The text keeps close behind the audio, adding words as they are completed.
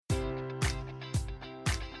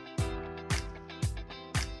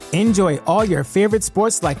Enjoy all your favorite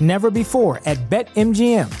sports like never before at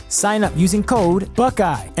BetMGM. Sign up using code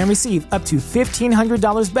Buckeye and receive up to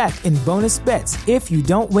 $1,500 back in bonus bets if you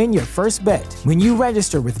don't win your first bet. When you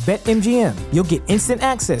register with BetMGM, you'll get instant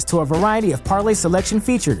access to a variety of parlay selection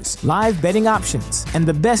features, live betting options, and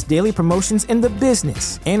the best daily promotions in the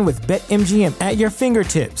business. And with BetMGM at your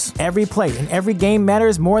fingertips, every play and every game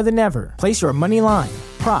matters more than ever. Place your money line,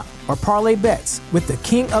 prop, or parlay bets with the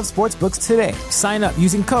king of sportsbooks today. Sign up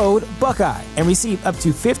using code Buckeye and receive up to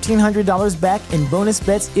 $1,500 back in bonus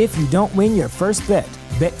bets if you don't win your first bet.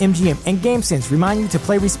 BetMGM and GameSense remind you to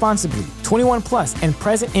play responsibly. 21 plus and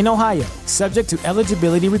present in Ohio, subject to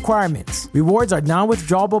eligibility requirements. Rewards are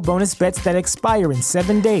non-withdrawable bonus bets that expire in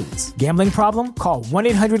 7 days. Gambling problem? Call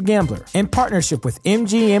 1-800-GAMBLER. In partnership with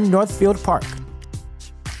MGM Northfield Park.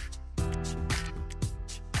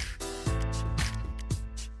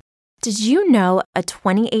 Did you know a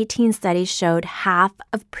 2018 study showed half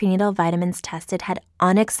of prenatal vitamins tested had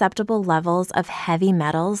unacceptable levels of heavy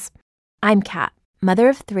metals? I'm Kat, mother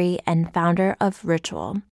of 3 and founder of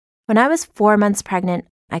Ritual. When I was 4 months pregnant,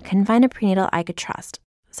 I couldn't find a prenatal I could trust,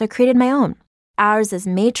 so I created my own. Ours is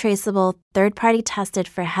made traceable, third-party tested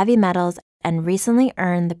for heavy metals, and recently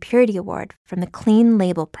earned the Purity Award from the Clean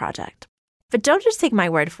Label Project. But don't just take my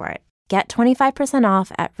word for it. Get 25%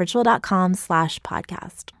 off at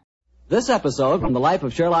ritual.com/podcast. This episode from the life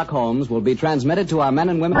of Sherlock Holmes will be transmitted to our men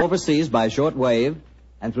and women overseas by shortwave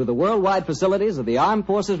and through the worldwide facilities of the Armed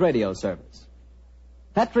Forces Radio Service.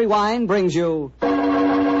 Petri Wine brings you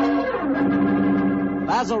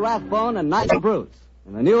Basil Rathbone and Nigel Bruce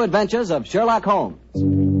in the new adventures of Sherlock Holmes.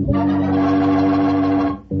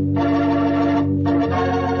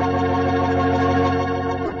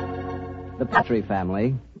 The Petri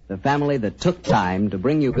family, the family that took time to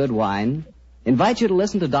bring you good wine, invite you to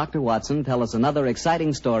listen to Dr. Watson tell us another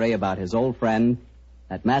exciting story about his old friend,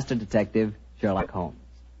 that master detective, Sherlock Holmes.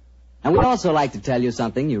 And we'd also like to tell you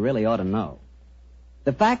something you really ought to know.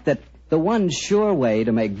 The fact that the one sure way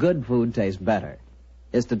to make good food taste better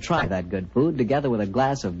is to try that good food together with a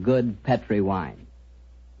glass of good Petri wine.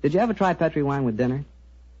 Did you ever try Petri wine with dinner?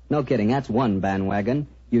 No kidding, that's one bandwagon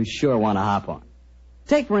you sure want to hop on.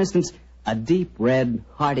 Take, for instance, a deep red,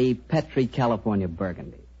 hearty Petri California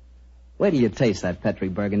Burgundy. Wait till you taste that Petri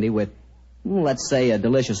Burgundy with, let's say, a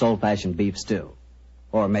delicious old-fashioned beef stew.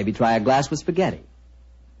 Or maybe try a glass with spaghetti.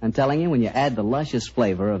 I'm telling you, when you add the luscious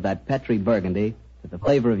flavor of that Petri Burgundy to the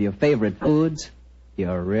flavor of your favorite foods,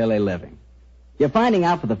 you're really living. You're finding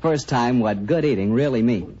out for the first time what good eating really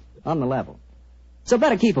means, on the level. So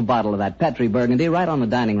better keep a bottle of that Petri Burgundy right on the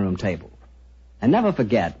dining room table. And never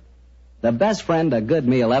forget, the best friend a good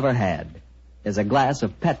meal ever had is a glass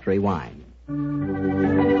of Petri wine.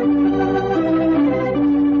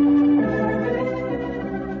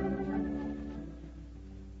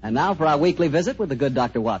 And now for our weekly visit with the good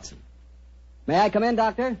Dr. Watson. May I come in,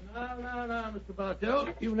 Doctor? No, Mr. Bartell.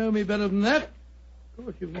 You know me better than that. Of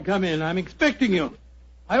course you can come in. I'm expecting you.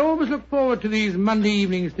 I always look forward to these Monday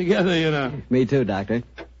evenings together, you know. Me too, Doctor.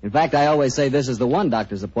 In fact, I always say this is the one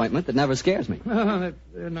doctor's appointment that never scares me. Oh, that's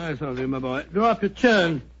very nice of you, my boy. Draw up your chair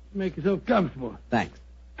and make yourself comfortable. Thanks.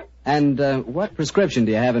 And what prescription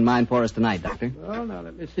do you have in mind for us tonight, Doctor? Well, now,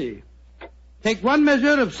 let me see. Take one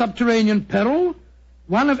measure of subterranean peril,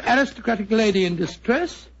 one of aristocratic lady in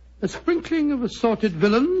distress, a sprinkling of assorted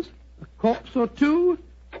villains, a corpse or two,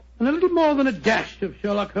 and a little more than a dash of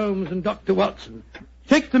Sherlock Holmes and Dr. Watson.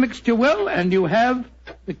 Shake the mixture well, and you have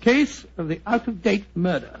the case of the out-of-date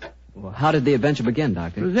murder. Well, how did the adventure begin,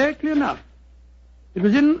 Doctor? Exactly enough. It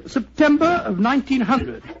was in September of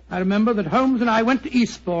 1900. I remember that Holmes and I went to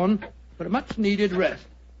Eastbourne for a much-needed rest.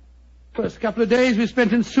 First couple of days we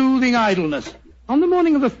spent in soothing idleness. On the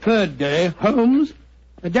morning of the third day, Holmes,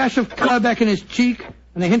 a dash of colour back in his cheek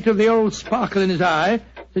and a hint of the old sparkle in his eye,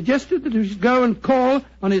 suggested that we should go and call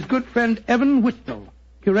on his good friend Evan Whitnell,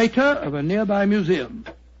 curator of a nearby museum.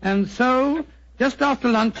 And so, just after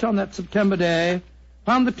lunch on that September day,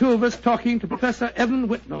 found the two of us talking to Professor Evan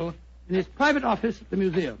Whitnell in his private office at the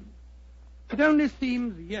museum. It only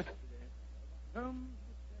seems yesterday. Holmes...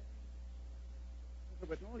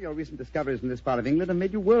 Professor Whitnell, your recent discoveries in this part of England have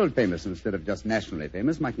made you world famous instead of just nationally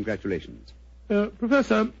famous. My congratulations.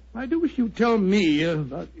 Professor, I do wish you'd tell me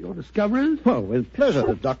about your discoveries. Oh, with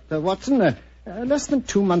pleasure, Dr. Watson. Less than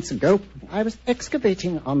 2 months ago, I was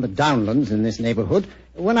excavating on the downlands in this neighborhood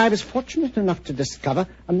when I was fortunate enough to discover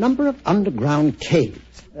a number of underground caves.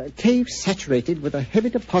 Caves saturated with a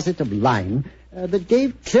heavy deposit of lime that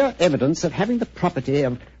gave clear evidence of having the property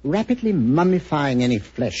of rapidly mummifying any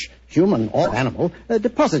flesh, human or animal,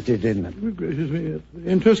 deposited in them. Good gracious me.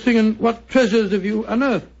 Interesting. And what treasures have you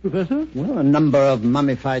unearthed, Professor? Well, a number of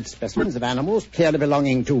mummified specimens of animals clearly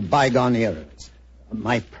belonging to bygone eras.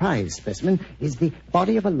 My prize specimen is the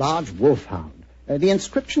body of a large wolfhound. The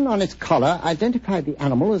inscription on its collar identified the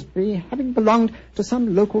animal as having belonged to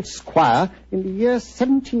some local squire in the year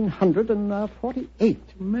 1748.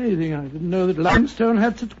 Amazing. I didn't know that limestone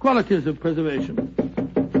had such qualities of preservation.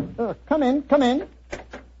 Come in.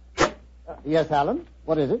 Yes, Alan?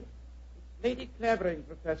 What is it? Lady Clavering,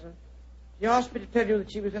 Professor. She asked me to tell you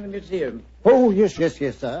that she was in the museum. Oh, yes,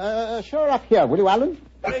 sir. Show her up here, will you, Alan?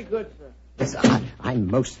 Very good, sir. Yes, I'm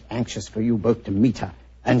most anxious for you both to meet her.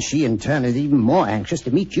 And she, in turn, is even more anxious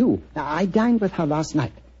to meet you. Now, I dined with her last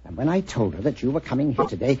night, and when I told her that you were coming here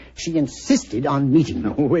today, she insisted on meeting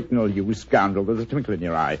you. Oh, Whitnall, you scoundrel. There's a twinkle in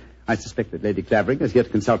your eye. I suspect that Lady Clavering is here to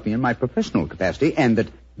consult me in my professional capacity, and that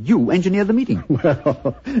you engineered the meeting.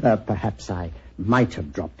 Well, perhaps I might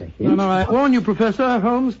have dropped a hint. No, I warn you, Professor,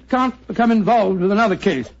 Holmes can't become involved with another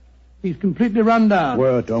case. He's completely run down.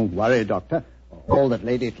 Well, don't worry, Doctor. All that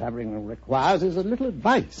Lady Clavering requires is a little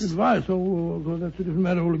advice. Advice? Oh, that's a different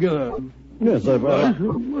matter altogether. Yes,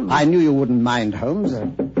 well, I knew you wouldn't mind, Holmes.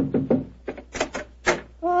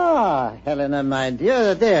 Helena, my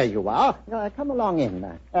dear, there you are. Come along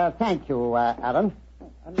in. Thank you, Alan.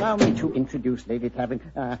 Allow me to introduce Lady Clavering,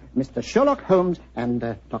 Mr. Sherlock Holmes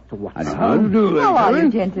and Dr. Watson. How do you do, Lady How are you,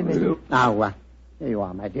 Clavering? gentlemen? Now, here you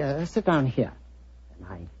are, my dear. Sit down here.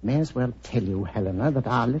 I may as well tell you, Helena, that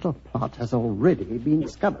our little plot has already been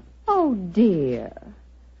discovered. Oh, dear.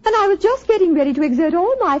 And I was just getting ready to exert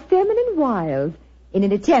all my feminine wiles in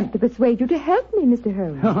an attempt to persuade you to help me, Mr.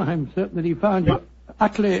 Holmes. Oh, I'm certain that he found you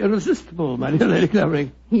utterly irresistible, my dear Lady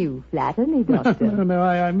Clavering. You flatter me, Doctor. No,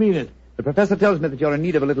 I mean it. The professor tells me that you're in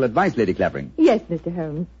need of a little advice, Lady Clavering. Yes, Mr.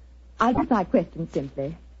 Holmes. I'll put my question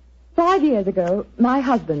simply. 5 years ago, my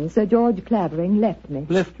husband, Sir George Clavering, left me.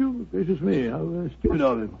 Left you? Gracious me, how stupid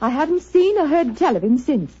of him. I haven't seen or heard tell of him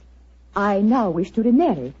since. I now wish to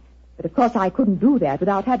remarry. But of course I couldn't do that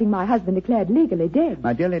without having my husband declared legally dead.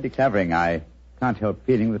 My dear Lady Clavering, I can't help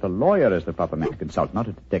feeling that a lawyer is the proper man to consult, not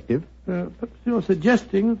a detective. Perhaps you're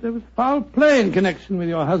suggesting that there was foul play in connection with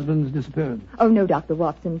your husband's disappearance. Oh, no, Dr.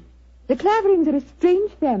 Watson. The Claverings are a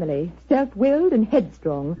strange family, self-willed and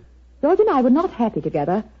headstrong. George and I were not happy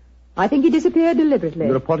together. I think he disappeared deliberately.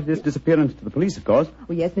 You reported his disappearance to the police, of course.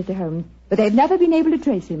 Oh, yes, Mr. Holmes. But they've never been able to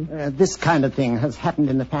trace him. This kind of thing has happened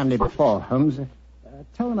in the family before, Holmes.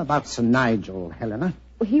 Tell them about Sir Nigel, Helena.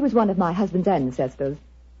 Well, he was one of my husband's ancestors.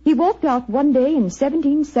 He walked out one day in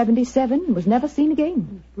 1777 and was never seen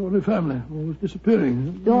again. Extraordinary family, always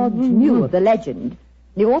disappearing. George knew of the legend.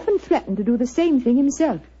 He often threatened to do the same thing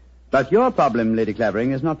himself. But your problem, Lady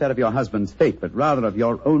Clavering, is not that of your husband's fate, but rather of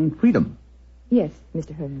your own freedom. Yes,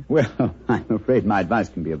 Mr. Holmes. Well, I'm afraid my advice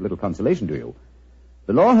can be of little consolation to you.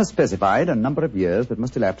 The law has specified a number of years that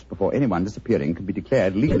must elapse before anyone disappearing can be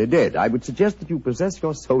declared legally dead. I would suggest that you possess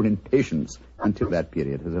your soul in patience until that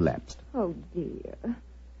period has elapsed. Oh, dear.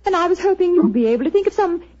 And I was hoping you'd be able to think of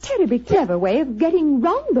some terribly clever way of getting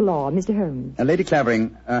round the law, Mr. Holmes. Lady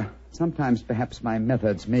Clavering, sometimes perhaps my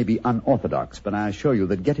methods may be unorthodox, but I assure you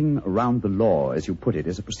that getting around the law, as you put it,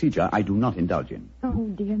 is a procedure I do not indulge in. Oh,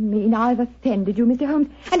 dear me, now I've offended you, Mr. Holmes.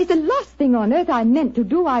 And it's the last thing on earth I meant to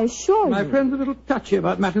do, I assure you. My friend's a little touchy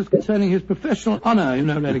about matters concerning his professional honor, you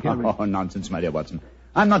know, Lady Clavering. Oh, nonsense, my dear Watson.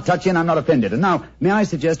 I'm not touchy and I'm not offended. And now, may I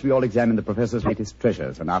suggest we all examine the professor's latest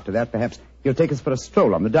treasures, and after that, perhaps he'll take us for a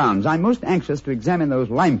stroll on the downs. I'm most anxious to examine those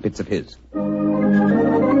lime pits of his.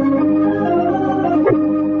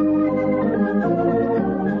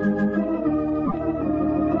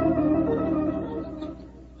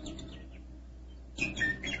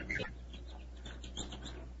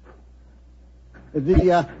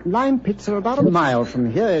 The lime pits are about a mile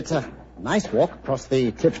from here. It's a nice walk across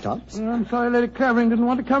the cliff tops. I'm sorry Lady Clavering didn't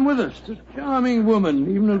want to come with us. She's a charming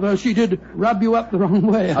woman, even though she did rub you up the wrong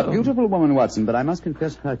way. A beautiful woman, Watson, but I must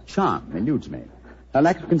confess her charm eludes me. Her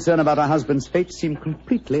lack of concern about her husband's fate seemed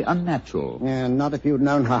completely unnatural. Not if you'd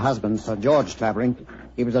known her husband, Sir George Clavering.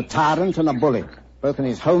 He was a tyrant and a bully, both in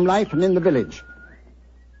his home life and in the village.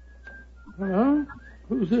 Hello?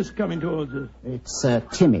 Who's this coming towards us? It's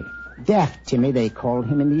Timmy. Daft Timmy, they call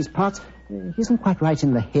him in these parts. He isn't quite right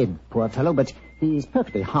in the head, poor fellow, but he's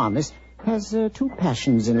perfectly harmless. Has two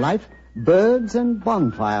passions in life, birds and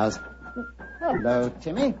bonfires. Hello,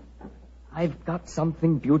 Timmy. I've got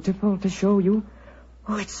something beautiful to show you.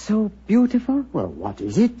 Oh, it's so beautiful. Well, what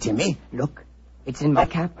is it, Timmy? Look, it's in my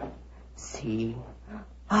cap. See?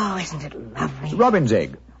 Oh, isn't it lovely? It's a robin's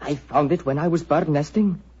egg. I found it when I was bird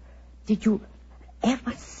nesting. Did you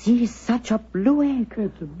ever see such a blue egg?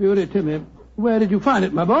 It's a beauty, Timmy. Where did you find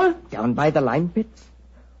it, my boy? Down by the lime pits.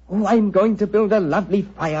 Oh, I'm going to build a lovely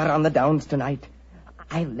fire on the downs tonight.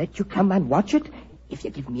 I'll let you come and watch it if you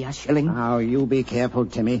give me a shilling. Now, you be careful,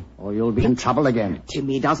 Timmy, or you'll be in trouble again.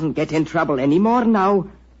 Timmy doesn't get in trouble anymore now.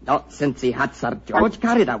 Not since he had Sir George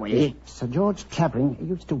carried away. Sir George Clavering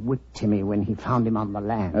used to whip Timmy when he found him on the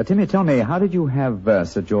land. Timmy, tell me, how did you have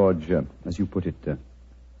Sir George, as you put it,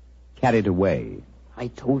 carried away? I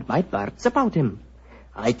told my birds about him.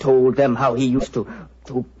 I told them how he used to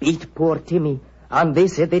beat poor Timmy, and they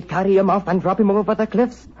said they'd carry him off and drop him over the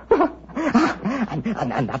cliffs.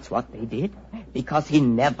 and that's what they did, because he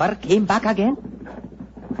never came back again.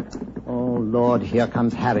 Oh, Lord, here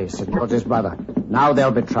comes Harry, Sir George's brother. Now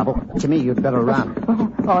there'll be trouble. Timmy, you'd better run.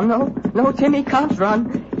 Oh, no, Timmy can't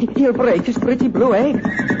run. He'll break his pretty blue egg.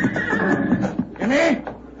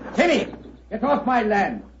 Timmy, get off my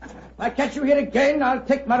land. If I catch you here again, I'll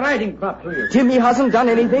take my riding crop to you. Timmy hasn't done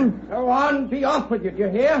anything. Go on, be off with you, do you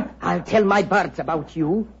hear? I'll tell my birds about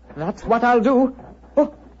you. That's what I'll do.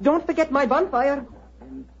 Oh, don't forget my bonfire.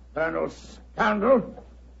 Infernal scoundrel.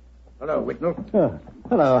 Hello, Whitnell.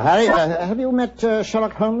 Hello, Harry. Have you met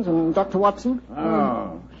Sherlock Holmes and Dr. Watson?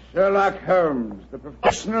 Oh, Sherlock Holmes, the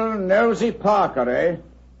professional nosy Parker, eh?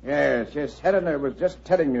 Yes, Helena was just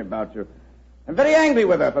telling me about you. I'm very angry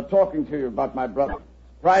with her for talking to you about my brother.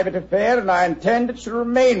 Private affair, and I intend it shall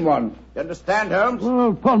remain one. You understand, Holmes? Oh,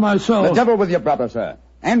 upon my soul. The devil with your brother, sir.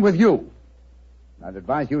 And with you. I'd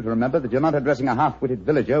advise you to remember that you're not addressing a half-witted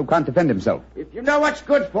villager who can't defend himself. If you know what's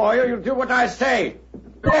good for you, you'll do what I say.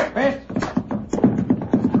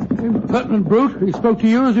 Impertinent brute. He spoke to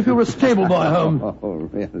you as if you were a stable boy, Holmes. Oh,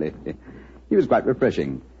 really? He was quite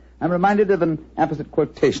refreshing. I'm reminded of an apposite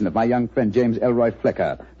quotation of my young friend James Elroy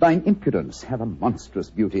Flecker. Thine impudence have a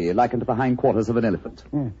monstrous beauty, likened to the hindquarters of an elephant.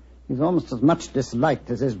 Yeah, he's almost as much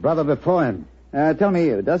disliked as his brother before him. Tell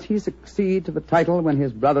me, does he succeed to the title when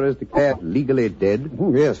his brother is declared legally dead?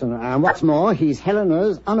 Oh, yes, and what's more, he's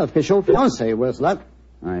Helena's unofficial fiancé, worse luck.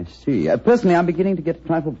 I see. Personally, I'm beginning to get a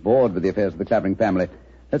trifle bored with the affairs of the Clavering family.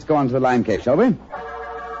 Let's go on to the lime cake, shall we?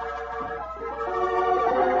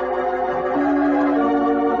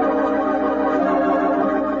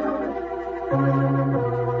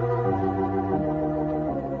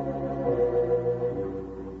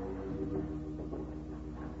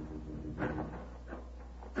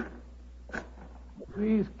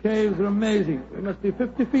 These caves are amazing. We must be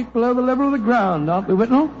 50 feet below the level of the ground, aren't we,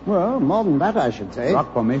 Whitnell? Well, more than that, I should say.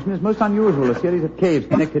 Rock formation is most unusual, a series of caves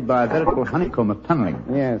connected by a veritable honeycomb of tunneling.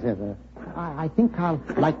 Yes. I think I'll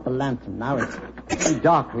light the lantern now. It's very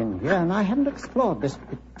dark in here, and I haven't explored this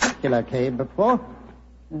particular cave before.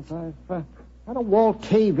 Yes, I've had a wall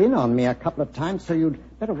cave in on me a couple of times, so you'd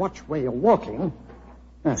better watch where you're walking.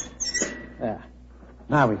 There.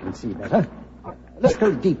 Now we can see better. Let's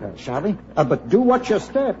go deeper, shall we? But do watch your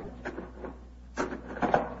step.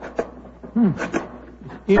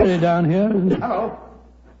 It's eerie down here, isn't it? Hello.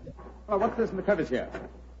 Oh, what's this in the crevice here?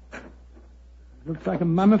 Looks like a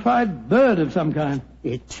mummified bird of some kind.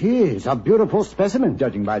 It is a beautiful specimen.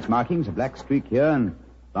 Judging by its markings, a black streak here and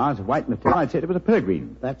bars of white material, I'd say it was a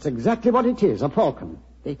peregrine. That's exactly what it is, a falcon.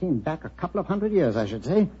 Dating back a couple of 100 years, I should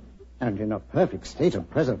say. And in a perfect state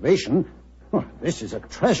of preservation. Oh, this is a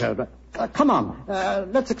treasure, but come on,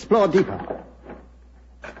 let's explore deeper.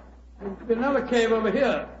 There's another cave over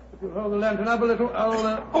here. If you hold the lantern up a little,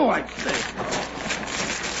 I'll... Oh, I say.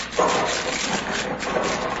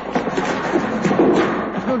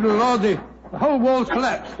 Good Lord, the whole wall's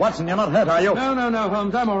collapsed. Watson, you're not hurt, are you? No,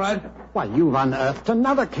 Holmes, I'm all right. Why, you've unearthed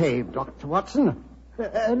another cave, Dr. Watson.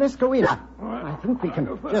 Let's go in. I think we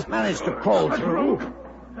can just manage to crawl through.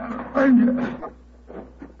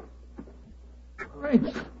 Great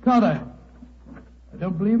Scott, I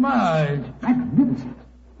don't believe my eyes. Magnificent.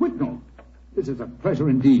 Whitnell, this is a treasure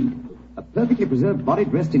indeed. A perfectly preserved body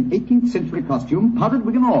dressed in 18th century costume, powdered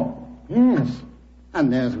wig and all. Yes,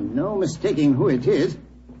 and there's no mistaking who it is.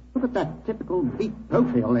 Look at that typical beak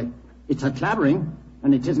profile. It's a Clavering,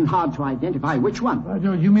 and it isn't hard to identify which one.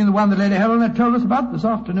 You mean the one that Lady Helena told us about this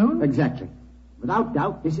afternoon? Exactly. Without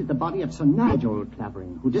doubt, this is the body of Sir Nigel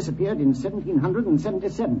Clavering, who disappeared in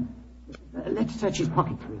 1777. Let's search his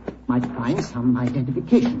pocket. We might find some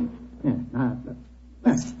identification.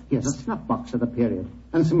 Here's a snuff box of the period,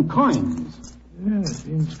 and some coins. Yes,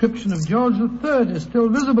 the inscription of George III is still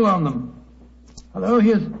visible on them. Hello,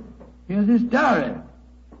 here's his diary.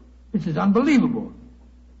 This is unbelievable.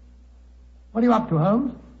 What are you up to,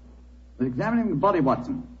 Holmes? We're examining the body,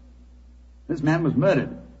 Watson. This man was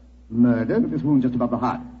murdered. Murdered? With this wound just above the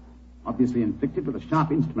heart. obviously inflicted with a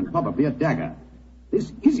sharp instrument, probably a dagger.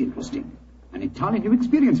 This is interesting. An entirely new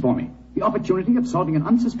experience for me. The opportunity of solving an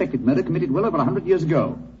unsuspected murder committed well over 100 years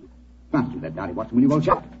ago. Grant you that, diary, Watson, will you, old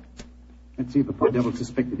chap? Let's see if the poor devil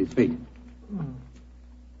suspected his fate.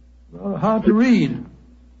 Well, hard to read.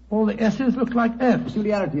 All the S's look like F's.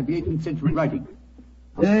 Peculiarity of the 18th century writing.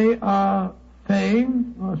 They are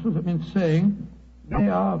saying, I suppose it means saying, they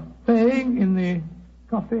are saying in the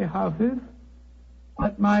coffee houses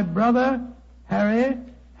that my brother Harry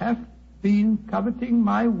hath been coveting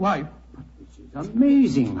my wife. This is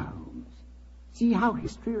amazing, Holmes. See how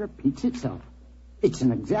history repeats itself. It's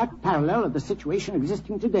an exact parallel of the situation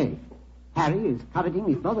existing today. Harry is coveting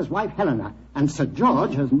his brother's wife, Helena, and Sir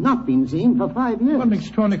George has not been seen for 5 years. What an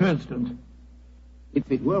extraordinary coincidence. If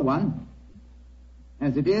it were one.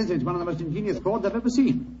 As it is, it's one of the most ingenious frauds I've ever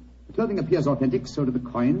seen. The clothing appears authentic, so do the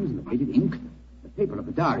coins and the faded ink, the paper of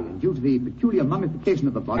the diary, and due to the peculiar mummification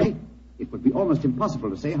of the body, it would be almost impossible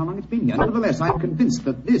to say how long it's been here. Nevertheless, I'm convinced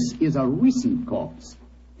that this is a recent corpse,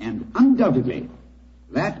 and undoubtedly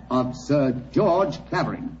that of Sir George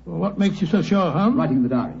Clavering. Well, what makes you so sure, Holmes? Writing in the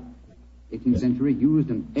diary. 18th century used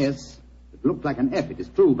an S that looked like an F, it is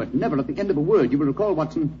true, but never at the end of a word. You will recall,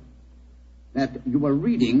 Watson, that you were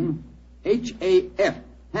reading H-A-F,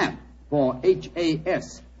 have, for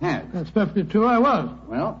H-A-S, has. That's perfectly true, I was.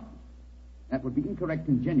 Well, that would be incorrect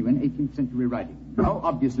in genuine 18th century writing. Now,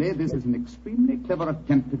 obviously, this is an extremely clever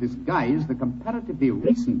attempt to disguise the comparatively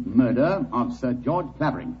recent murder of Sir George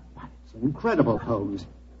Clavering. It's incredible, Holmes.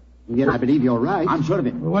 And yet I believe you're right. I'm sure of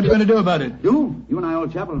it. Well, what are you going to do about it? You and I,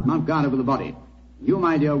 old chap, will mount guard over the body. You,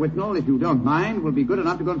 my dear Whitnell, if you don't mind, will be good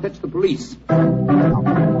enough to go and fetch the police.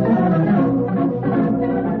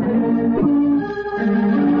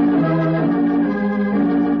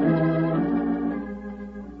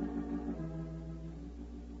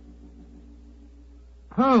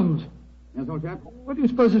 Holmes. Yes, old chap? What do you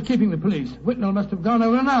suppose is keeping the police? Whitnell must have gone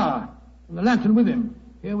over an hour, and the lantern with him.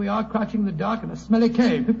 Here we are, crouching in the dark in a smelly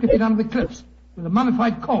cave, 50 feet under the cliffs, with a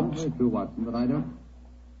mummified corpse. Very true, Watson, but I don't.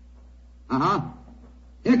 Uh-huh.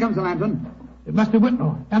 Here comes the lantern. It must be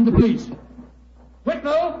Whitnell and the police.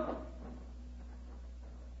 Whitnell!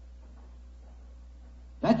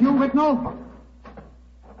 That you, Whitnell?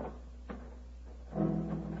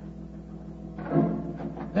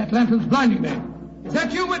 That lantern's blinding me. Is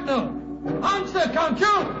that you, Whitnell? Answer, can't you?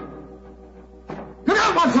 Come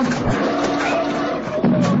out, Watson!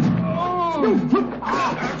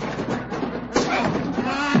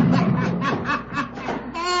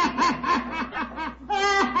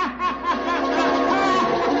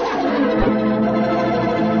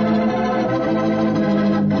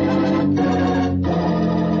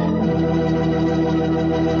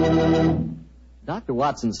 Dr.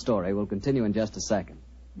 Watson's story will continue in just a second.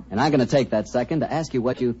 And I'm going to take that second to ask you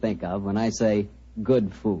what you think of when I say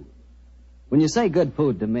good food. When you say good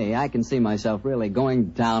food to me, I can see myself really going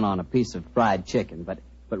down on a piece of fried chicken, but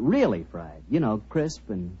really fried. You know, crisp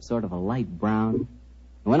and sort of a light brown. And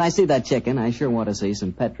when I see that chicken, I sure want to see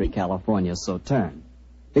some Petri California Sauterne.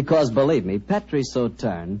 Because, believe me, Petri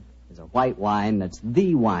Sauterne is a white wine that's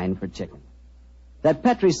the wine for chicken. That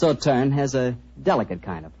Petri Sauterne has a delicate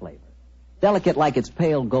kind of flavor. Delicate like its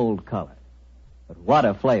pale gold color. But what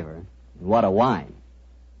a flavor, and what a wine.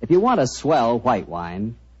 If you want a swell white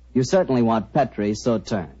wine, you certainly want Petri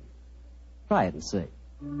Sauterne. Try it and see.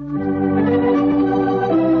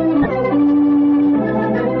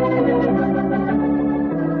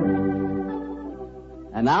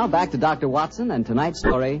 And now, back to Dr. Watson and tonight's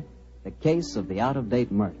story, The Case of the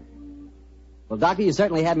Out-of-Date Murder. Well, Doctor, you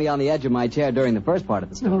certainly had me on the edge of my chair during the first part of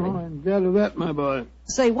the story. Oh, I'm glad of that, my boy.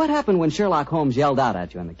 Say, what happened when Sherlock Holmes yelled out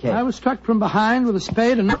at you in the cave? I was struck from behind with a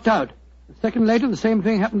spade and knocked out. A second later, the same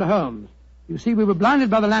thing happened to Holmes. You see, we were blinded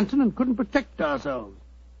by the lantern and couldn't protect ourselves.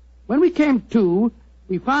 When we came to,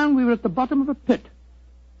 we found we were at the bottom of a pit.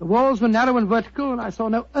 The walls were narrow and vertical, and I saw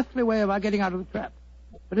no earthly way of our getting out of the trap.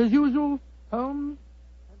 But as usual, Holmes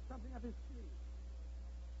had something up his sleeve.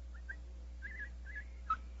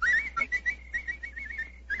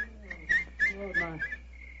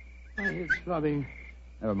 Oh, my head's throbbing.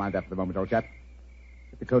 Never mind that for the moment, old chap.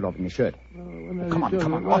 Get the coat off in your shirt. Come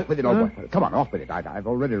on, off with it, old boy. Come on, off with it. I've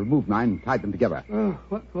already removed mine and tied them together. Oh,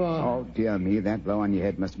 what for? Oh, dear me, that blow on your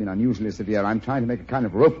head must have been unusually severe. I'm trying to make a kind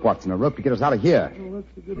of rope, Watson, a rope to get us out of here. Oh,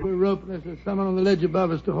 what's the good of a rope unless there's someone on the ledge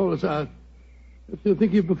above us to haul us out? If you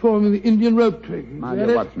think you're performing the Indian rope trick. My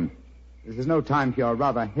dear Watson, this is no time for your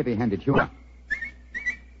rather heavy-handed humor.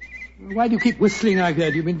 Why do you keep whistling like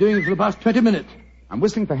that? You've been doing it for the past 20 minutes. I'm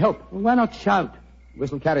whistling for help. Well, why not shout?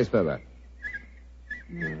 Whistle carries further.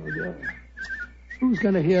 Oh, dear. Who's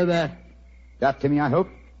going to hear that? That, Timmy, I hope.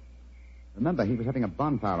 Remember, he was having a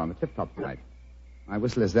bonfire on the cliff-top tonight. My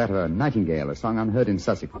whistle is that of a nightingale, a song unheard in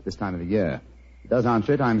Sussex at this time of the year. If he does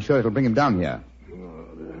answer it, I'm sure it'll bring him down here.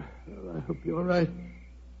 I hope you're right.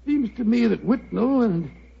 Seems to me that Whitnell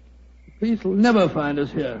and the police will never find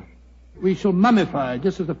us here. We shall mummify,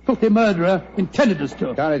 just as the filthy murderer intended us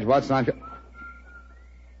to. Courage, Watson.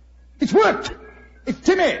 It's worked! It's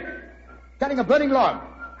Timmy! Cutting a burning log.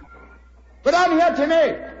 Go down here,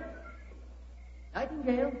 Timmy!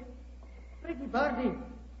 Nightingale, pretty birdie,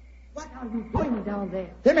 what are you doing down there?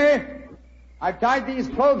 Timmy! I've tied these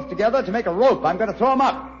clothes together to make a rope. I'm going to throw them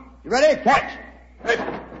up. You ready? Catch!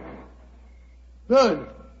 Good.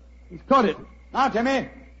 He's caught it. Now, Timmy,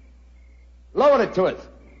 lower it to us.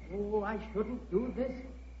 Oh, I shouldn't do this.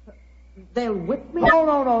 They'll whip me.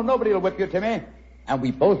 No. Nobody will whip you, Timmy. And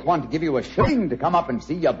we both want to give you a shilling to come up and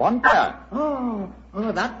see your bonfire. Oh,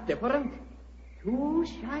 that's different. 2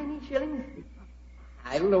 shiny shillings.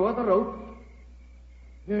 I'll lower the rope.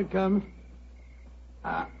 Here it comes.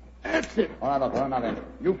 That's it. All right, I'll throw another in.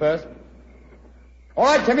 You first. All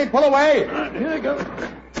right, Timmy, pull away. Here it goes.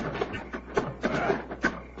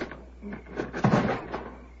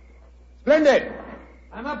 Splendid.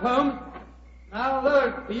 I'm up, Holmes. Now lower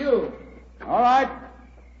it for you. All right.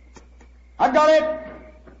 I've got it.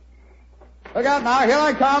 Look out now. Here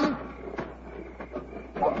I come.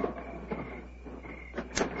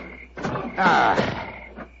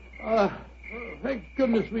 Thank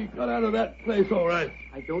goodness we got out of that place all right.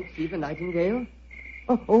 I don't see the nightingale.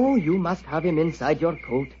 Oh, you must have him inside your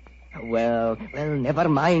coat. Well, never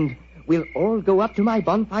mind. We'll all go up to my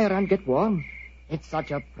bonfire and get warm. It's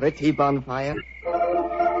such a pretty bonfire.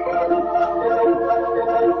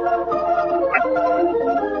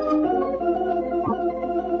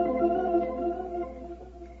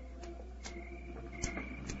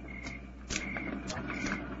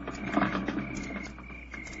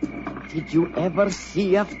 Did you ever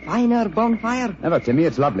see a finer bonfire? Never, Timmy.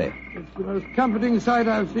 It's lovely. It's the most comforting sight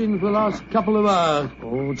I've seen for the last couple of hours.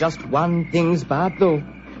 Oh, just one thing's bad, though.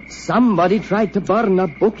 Somebody tried to burn a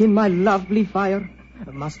book in my lovely fire.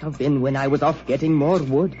 It must have been when I was off getting more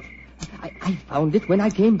wood. I found it when I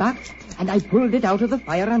came back, and I pulled it out of the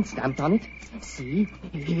fire and stamped on it. See,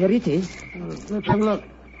 here it is. Let's have a look.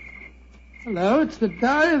 Hello, it's the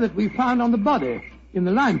diary that we found on the body in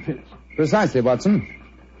the lime pits. Precisely, Watson.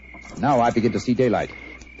 Now I begin to see daylight.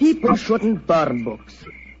 People shouldn't burn books.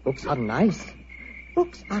 Books are nice.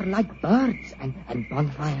 Books are like birds and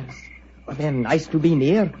bonfires. They're nice to be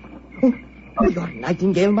near. Oh, your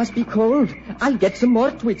nightingale must be cold. I'll get some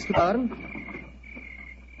more twigs to burn.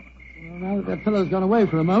 Well, now that fellow's gone away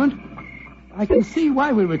for a moment, I can see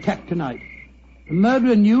why we were attacked tonight. The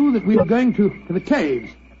murderer knew that we were going to the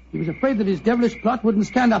caves. He was afraid that his devilish plot wouldn't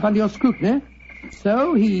stand up under your scrutiny.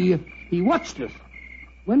 So he watched us.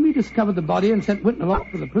 When we discovered the body and sent Whitnell off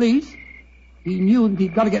for the police, he knew that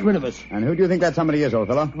he'd got to get rid of us. And who do you think that somebody is, old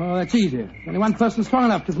fellow? Well, that's easy. There's only one person strong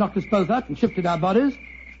enough to have knocked us both out and shifted our bodies.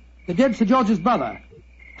 The dead Sir George's brother,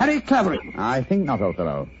 Harry Clavering. I think not, old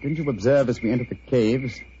fellow. Didn't you observe as we entered the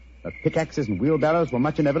caves that pickaxes and wheelbarrows were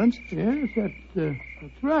much in evidence? Yes,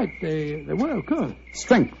 that's right. They were, of course.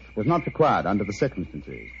 Strength was not required under the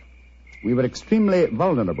circumstances. We were extremely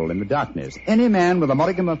vulnerable in the darkness. Any man with a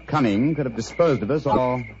modicum of cunning could have disposed of us,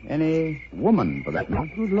 or any woman, for that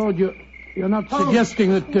matter. Good Lord, you're not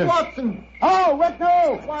suggesting that... Watson! Oh,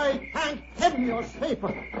 Whitnell! Why, thank heaven you're safe.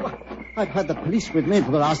 I've had the police with me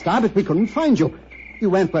for the last hour, but we couldn't find you.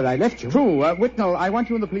 You went where I left you. True. Whitnell, I want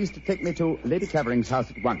you and the police to take me to Lady Clavering's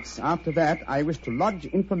house at once. After that, I wish to lodge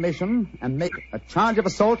information and make a charge of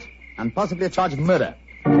assault and possibly a charge of murder.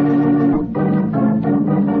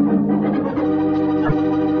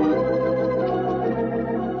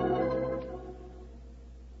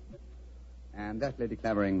 And that, Lady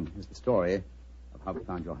Clavering, is the story of how we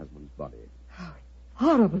found your husband's body. Oh,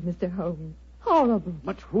 horrible, Mr. Holmes. Horrible.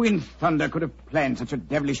 But who in thunder could have planned such a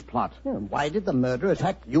devilish plot? Yeah, why did the murderer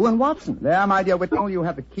attack you and Watson? There, my dear Whitnell, you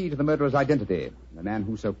have the key to the murderer's identity. The man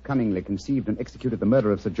who so cunningly conceived and executed the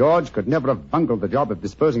murder of Sir George could never have bungled the job of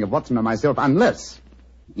disposing of Watson and myself unless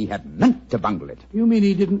he had meant to bungle it. You mean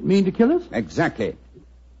he didn't mean to kill us? Exactly.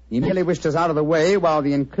 He merely wished us out of the way while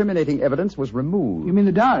the incriminating evidence was removed. You mean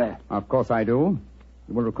the diary? Of course I do.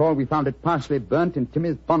 You will recall we found it partially burnt in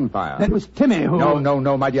Timmy's bonfire. That was Timmy who...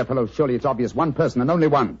 No, my dear fellow. Surely it's obvious one person and only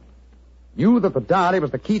one knew that the diary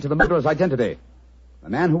was the key to the murderer's identity. The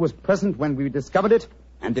man who was present when we discovered it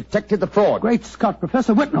and detected the fraud. Great Scott,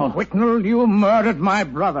 Professor Whitnell. Whitnell, you murdered my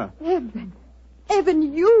brother. Evan.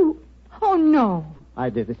 Evan, you? Oh, no. I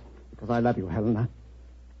did it because I love you, Helena.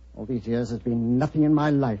 All these years there's been nothing in my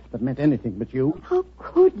life that meant anything but you. How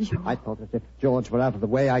could you? I thought that if George were out of the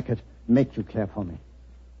way, I could make you care for me.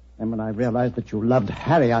 And when I realized that you loved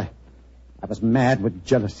Harry, I was mad with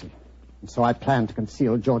jealousy. And so I planned to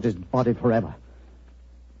conceal George's body forever.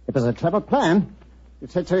 It was a clever plan. You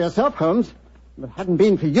said so yourself, Holmes. If it hadn't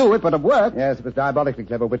been for you, it would have worked. Yes, it was diabolically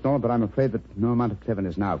clever, Whitnall, but I'm afraid that no amount of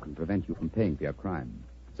cleverness now can prevent you from paying for your crime.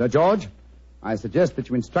 Sir George, I suggest that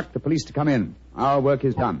you instruct the police to come in. Our work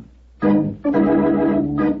is done.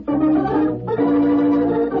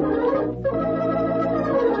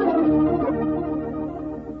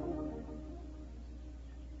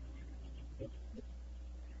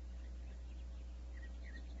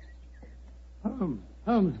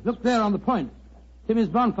 Holmes, look there on the point. Timmy's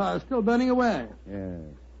bonfire is still burning away. Yes.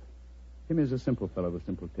 Tim is a simple fellow with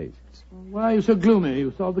simple tastes. Why are you so gloomy?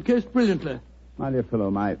 You solved the case brilliantly. My dear fellow,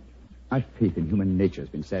 my faith in human nature has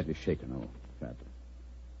been sadly shaken, sadly.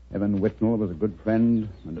 Evan Whitnall was a good friend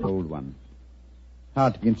and an old one.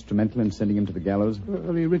 Hard to be instrumental in sending him to the gallows.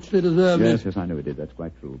 Well, he richly deserved it. Yes, I know he did. That's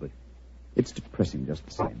quite true, but it's depressing just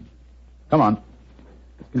the same. Come on.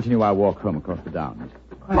 Let's continue our walk home across the downs.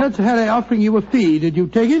 I heard Sir Harry offering you a fee. Did you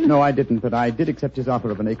take it? No, I didn't, but I did accept his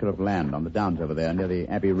offer of an acre of land on the downs over there near the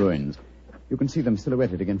Abbey ruins. You can see them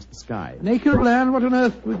silhouetted against the sky. An acre of land? What on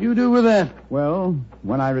earth would you do with that? Well,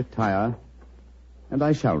 when I retire, and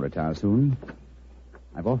I shall retire soon,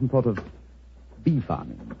 I've often thought of bee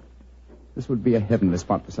farming. This would be a heavenly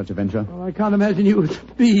spot for such a venture. Well, I can't imagine you as a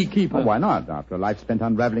beekeeper. Oh, why not? After a life spent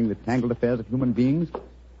unraveling the tangled affairs of human beings,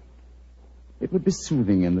 it would be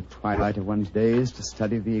soothing in the twilight of one's days to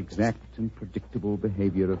study the exact and predictable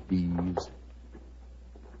behavior of bees.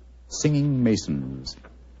 Singing masons,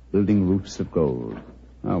 building roofs of gold.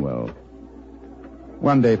 Oh, well.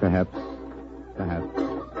 One day, perhaps.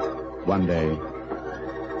 One day.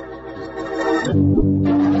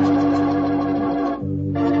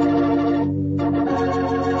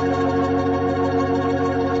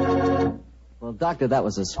 Well, Doctor, that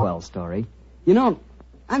was a swell story. You know,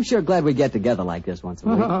 I'm sure glad we get together like this once a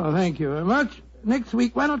week. Oh, thank you very much. Next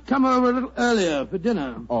week, why not come over a little earlier for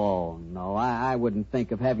dinner? Oh, no, I wouldn't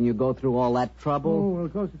think of having you go through all that trouble. Oh, well,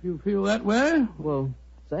 of course, if you feel that way. Well,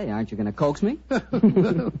 say, aren't you going to coax me? Well,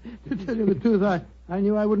 to tell you the truth, I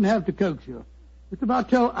knew I wouldn't have to coax you. Mr.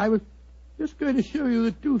 Bartell, I was just going to show you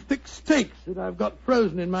the 2 thick steaks that I've got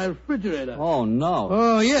frozen in my refrigerator. Oh, no.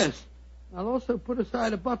 Oh, yes. I'll also put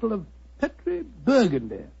aside a bottle of Petri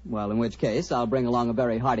Burgundy. Well, in which case, I'll bring along a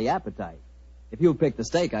very hearty appetite. If you pick the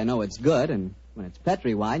steak, I know it's good, and when it's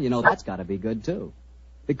Petri wine, you know that's got to be good, too.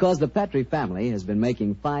 Because the Petri family has been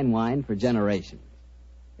making fine wine for generations.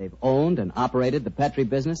 They've owned and operated the Petri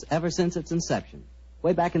business ever since its inception,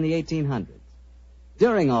 way back in the 1800s.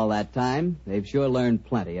 During all that time, they've sure learned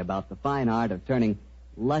plenty about the fine art of turning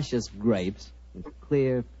luscious grapes into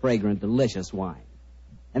clear, fragrant, delicious wine.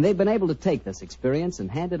 And they've been able to take this experience and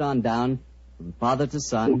hand it on down from father to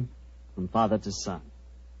son, from father to son.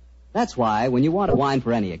 That's why, when you want a wine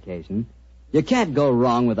for any occasion, you can't go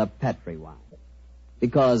wrong with a Petri wine.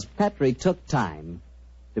 Because Petri took time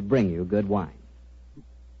to bring you good wine.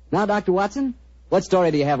 Now, Dr. Watson, what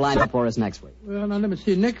story do you have lined up for us next week? Well, now, let me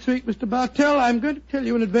see. Next week, Mr. Bartell, I'm going to tell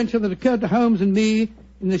you an adventure that occurred to Holmes and me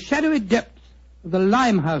in the shadowy depths of the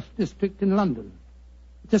Limehouse district in London.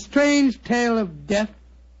 It's a strange tale of death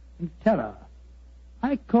and terror.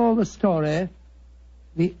 I call the story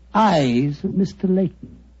The Eyes of Mr.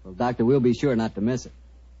 Layton. Well, Doctor, we'll be sure not to miss it.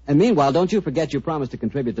 And meanwhile, don't you forget you promised to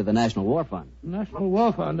contribute to the National War Fund. National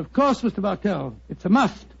War Fund, of course, Mr. Bartell. It's a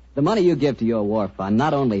must. The money you give to your war fund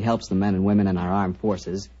not only helps the men and women in our armed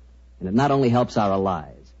forces, and it not only helps our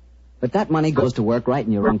allies, but that money goes to work right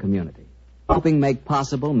in your own community, helping make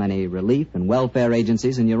possible many relief and welfare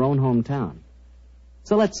agencies in your own hometown.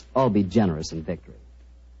 So let's all be generous in victory.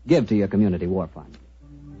 Give to your community war fund.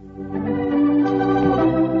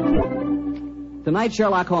 Tonight's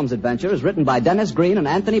Sherlock Holmes adventure is written by Dennis Green and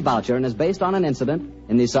Anthony Boucher and is based on an incident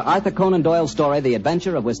in the Sir Arthur Conan Doyle story, The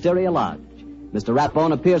Adventure of Wisteria Lodge. Mr.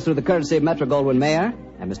 Rathbone appears through the courtesy of Metro-Goldwyn-Mayer,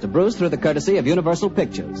 and Mr. Bruce through the courtesy of Universal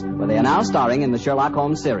Pictures, where they are now starring in the Sherlock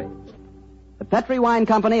Holmes series. The Petri Wine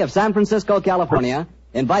Company of San Francisco, California,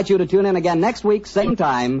 invites you to tune in again next week, same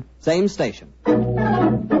time, same station.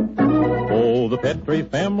 Oh, the Petri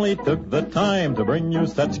family took the time to bring you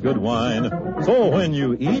such good wine. So when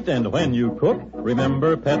you eat and when you cook,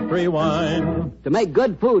 remember Petri wine. To make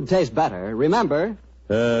good food taste better, remember...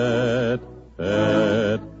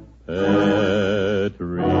 Petri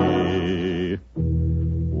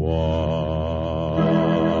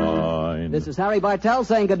wine. This is Harry Bartell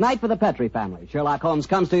saying goodnight for the Petri family. Sherlock Holmes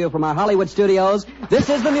comes to you from our Hollywood studios. This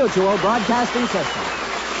is the Mutual Broadcasting System.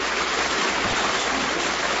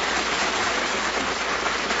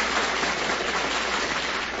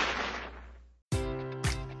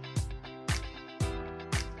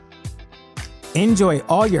 Enjoy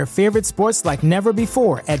all your favorite sports like never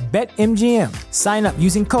before at BetMGM. Sign up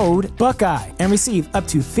using code Buckeye and receive up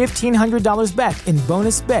to $1,500 back in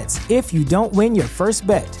bonus bets if you don't win your first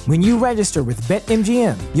bet. When you register with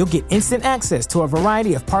BetMGM, you'll get instant access to a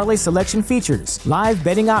variety of parlay selection features, live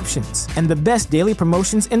betting options, and the best daily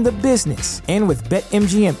promotions in the business. And with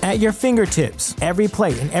BetMGM at your fingertips, every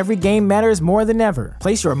play and every game matters more than ever.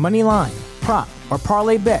 Place your money line, prop, or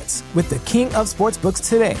parlay bets with the king of sportsbooks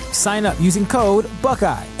today. Sign up using code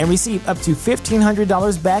Buckeye and receive up to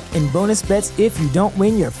 $1,500 back in bonus bets if you don't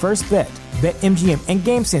win your first bet. BetMGM and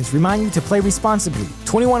GameSense remind you to play responsibly.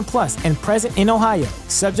 21 plus and present in Ohio,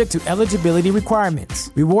 subject to eligibility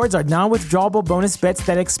requirements. Rewards are non-withdrawable bonus bets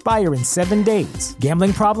that expire in 7 days.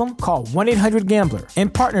 Gambling problem? Call 1-800-GAMBLER in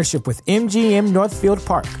partnership with MGM Northfield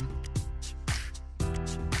Park.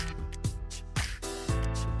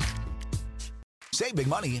 Save big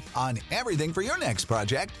money on everything for your next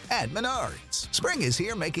project at Menards. Spring is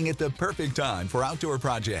here, making it the perfect time for outdoor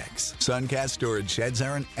projects. Suncast storage sheds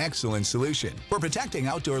are an excellent solution for protecting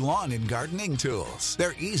outdoor lawn and gardening tools.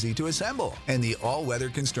 They're easy to assemble, and the all-weather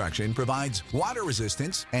construction provides water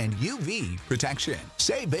resistance and UV protection.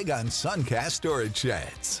 Save big on Suncast storage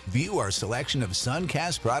sheds. View our selection of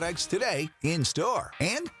Suncast products today in store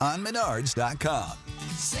and on Menards.com.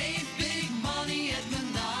 Save